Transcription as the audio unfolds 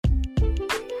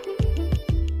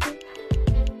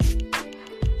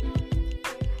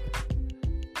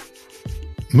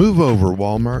Move over,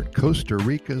 Walmart. Costa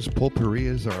Rica's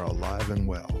pulperias are alive and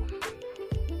well.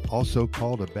 Also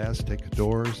called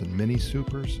abastecadores and mini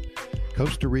supers,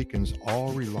 Costa Ricans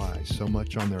all rely so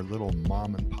much on their little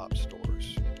mom and pop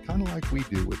stores, kind of like we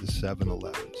do with the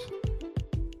 7-Elevens.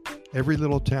 Every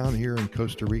little town here in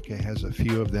Costa Rica has a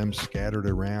few of them scattered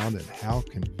around, and how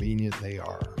convenient they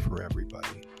are for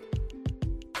everybody.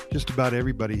 Just about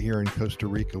everybody here in Costa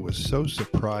Rica was so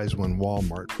surprised when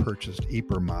Walmart purchased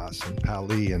Hipermas and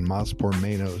Pali and Mas por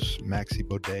Menos, Maxi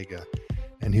Bodega,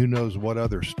 and who knows what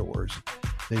other stores.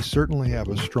 They certainly have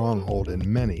a stronghold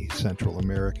in many Central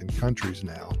American countries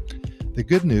now. The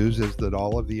good news is that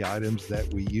all of the items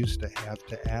that we used to have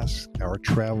to ask our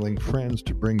traveling friends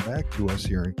to bring back to us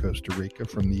here in Costa Rica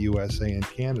from the USA and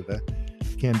Canada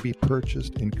can be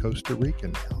purchased in Costa Rica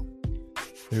now.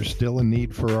 There's still a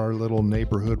need for our little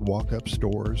neighborhood walk-up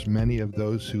stores. Many of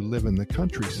those who live in the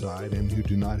countryside and who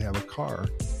do not have a car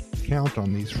count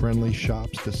on these friendly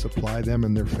shops to supply them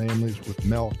and their families with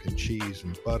milk and cheese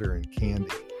and butter and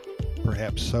candy,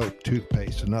 perhaps soap,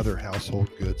 toothpaste, and other household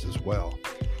goods as well.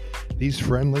 These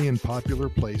friendly and popular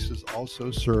places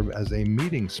also serve as a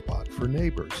meeting spot for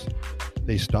neighbors.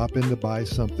 They stop in to buy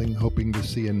something, hoping to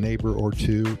see a neighbor or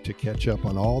two to catch up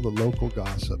on all the local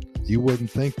gossip. You wouldn't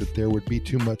think that there would be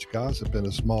too much gossip in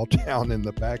a small town in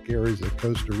the back areas of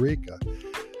Costa Rica,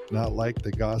 not like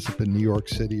the gossip in New York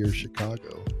City or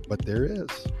Chicago, but there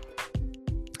is.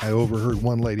 I overheard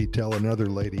one lady tell another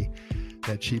lady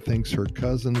that she thinks her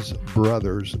cousin's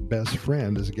brother's best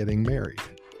friend is getting married.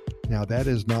 Now, that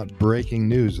is not breaking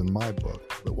news in my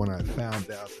book, but when I found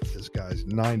out that this guy's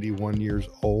 91 years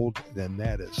old, then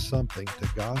that is something to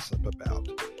gossip about.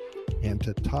 And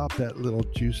to top that little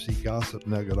juicy gossip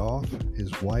nugget off,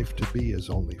 his wife-to-be is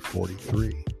only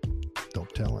 43.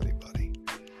 Don't tell anybody.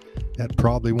 That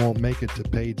probably won't make it to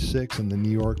page 6 in the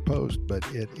New York Post, but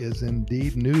it is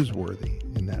indeed newsworthy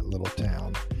in that little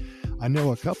town. I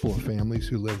know a couple of families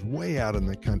who live way out in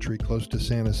the country close to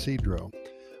San Isidro.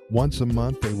 Once a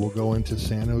month, they will go into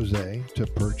San Jose to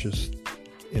purchase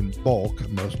in bulk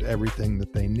most everything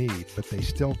that they need, but they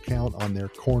still count on their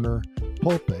corner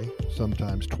pulpe,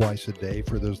 sometimes twice a day,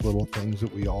 for those little things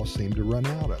that we all seem to run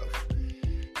out of.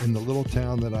 In the little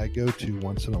town that I go to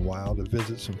once in a while to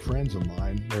visit some friends of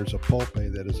mine, there's a pulpe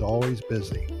that is always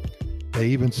busy. They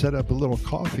even set up a little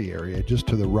coffee area just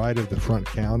to the right of the front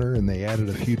counter, and they added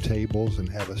a few tables and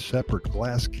have a separate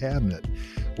glass cabinet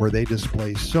where they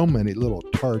display so many little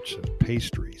tarts and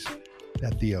pastries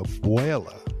that the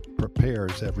abuela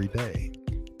prepares every day.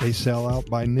 They sell out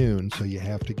by noon, so you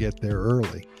have to get there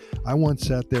early. I once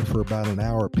sat there for about an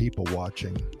hour people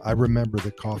watching. I remember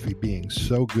the coffee being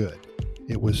so good.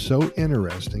 It was so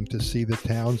interesting to see the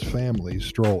town's families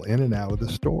stroll in and out of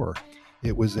the store.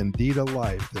 It was indeed a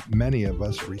life that many of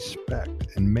us respect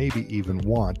and maybe even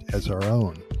want as our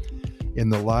own. In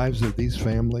the lives of these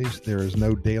families, there is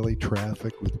no daily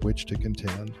traffic with which to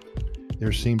contend.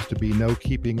 There seems to be no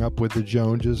keeping up with the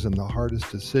Joneses, and the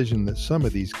hardest decision that some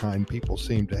of these kind people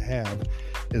seem to have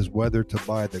is whether to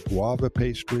buy the guava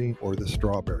pastry or the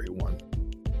strawberry one.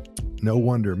 No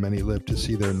wonder many live to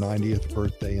see their 90th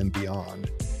birthday and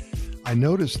beyond. I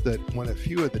noticed that when a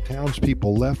few of the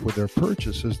townspeople left with their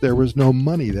purchases, there was no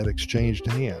money that exchanged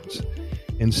hands.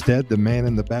 Instead, the man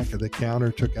in the back of the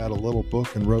counter took out a little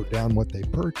book and wrote down what they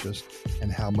purchased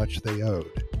and how much they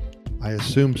owed. I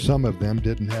assume some of them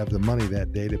didn't have the money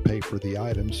that day to pay for the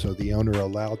items, so the owner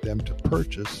allowed them to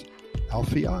purchase al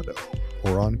fiado,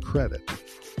 or on credit.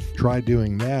 Try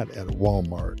doing that at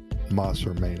Walmart, Mas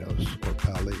or Menos, or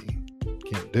Pali.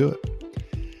 Can't do it.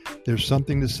 There's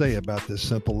something to say about this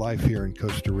simple life here in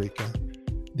Costa Rica.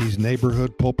 These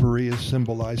neighborhood pulperias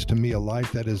symbolize to me a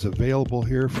life that is available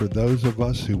here for those of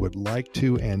us who would like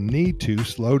to and need to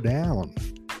slow down.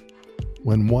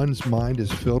 When one's mind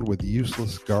is filled with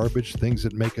useless garbage, things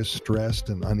that make us stressed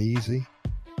and uneasy,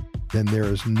 then there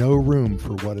is no room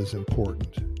for what is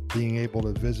important. Being able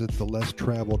to visit the less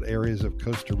traveled areas of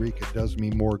Costa Rica does me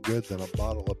more good than a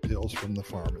bottle of pills from the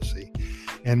pharmacy.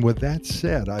 And with that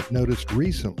said, I've noticed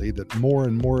recently that more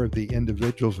and more of the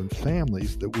individuals and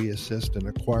families that we assist in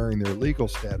acquiring their legal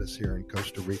status here in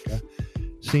Costa Rica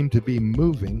seem to be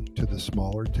moving to the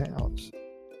smaller towns.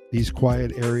 These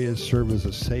quiet areas serve as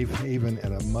a safe haven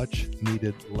and a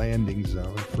much-needed landing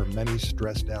zone for many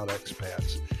stressed-out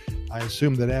expats. I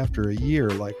assume that after a year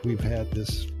like we've had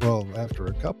this, after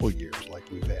a couple years like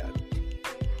we've had,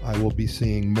 I will be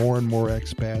seeing more and more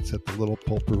expats at the little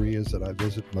pulperias that I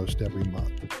visit most every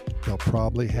month. They'll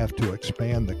probably have to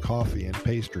expand the coffee and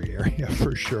pastry area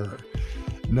for sure.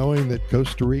 Knowing that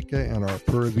Costa Rica and our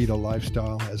Pura Vida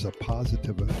lifestyle has a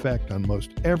positive effect on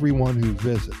most everyone who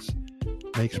visits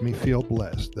Makes me feel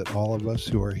blessed that all of us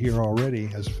who are here already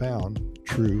has found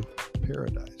true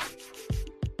paradise.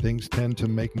 Things tend to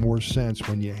make more sense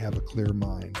when you have a clear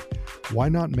mind. Why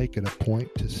not make it a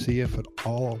point to see if it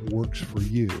all works for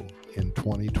you in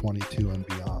 2022 and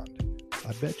beyond?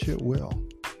 I bet you it will.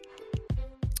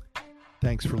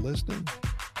 Thanks for listening.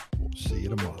 We'll see you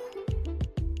tomorrow.